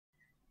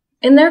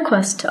In their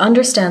quest to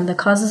understand the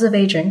causes of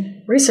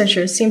aging,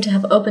 researchers seem to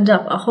have opened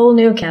up a whole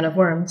new can of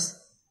worms.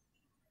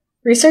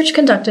 Research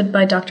conducted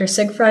by Dr.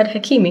 Sigfrid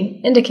Hakimi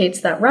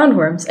indicates that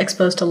roundworms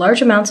exposed to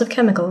large amounts of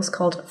chemicals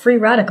called free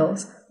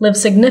radicals live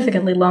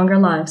significantly longer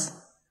lives.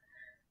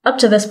 Up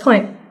to this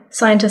point,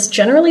 scientists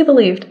generally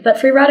believed that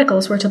free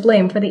radicals were to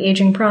blame for the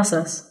aging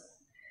process.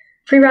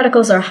 Free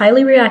radicals are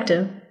highly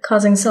reactive,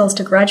 causing cells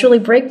to gradually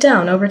break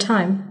down over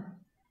time.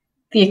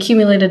 The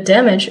accumulated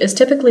damage is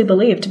typically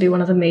believed to be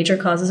one of the major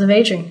causes of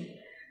aging.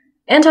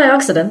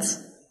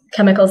 Antioxidants,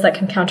 chemicals that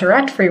can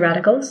counteract free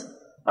radicals,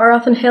 are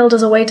often hailed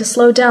as a way to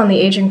slow down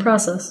the aging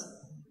process.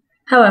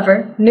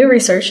 However, new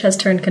research has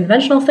turned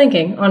conventional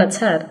thinking on its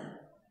head.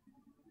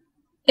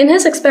 In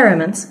his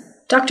experiments,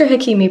 Dr.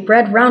 Hakimi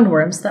bred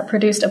roundworms that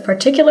produced a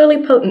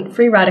particularly potent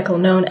free radical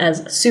known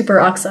as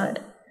superoxide.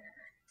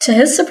 To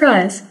his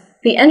surprise,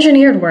 the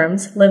engineered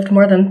worms lived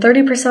more than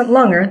 30%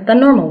 longer than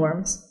normal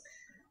worms.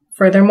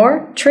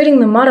 Furthermore, treating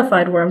the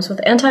modified worms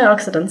with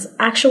antioxidants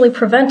actually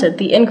prevented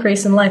the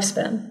increase in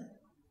lifespan.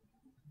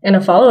 In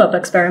a follow-up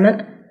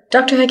experiment,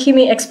 Dr.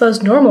 Hakimi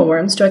exposed normal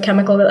worms to a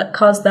chemical that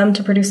caused them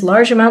to produce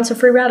large amounts of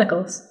free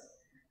radicals.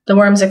 The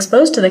worms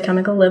exposed to the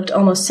chemical lived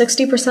almost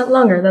 60%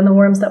 longer than the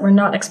worms that were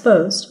not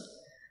exposed.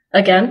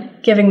 Again,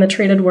 giving the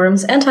treated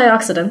worms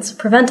antioxidants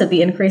prevented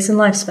the increase in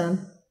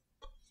lifespan.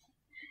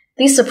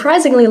 These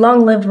surprisingly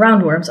long-lived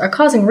roundworms are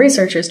causing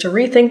researchers to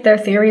rethink their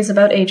theories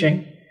about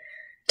aging.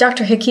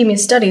 Dr.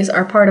 Hakimi's studies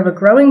are part of a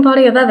growing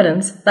body of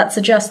evidence that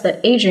suggests that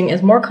aging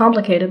is more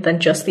complicated than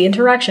just the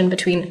interaction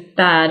between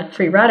bad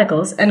free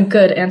radicals and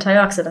good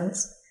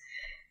antioxidants.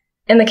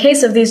 In the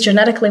case of these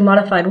genetically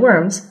modified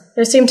worms,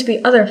 there seem to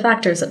be other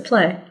factors at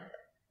play.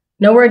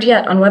 No word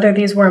yet on whether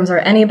these worms are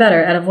any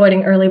better at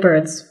avoiding early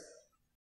birds.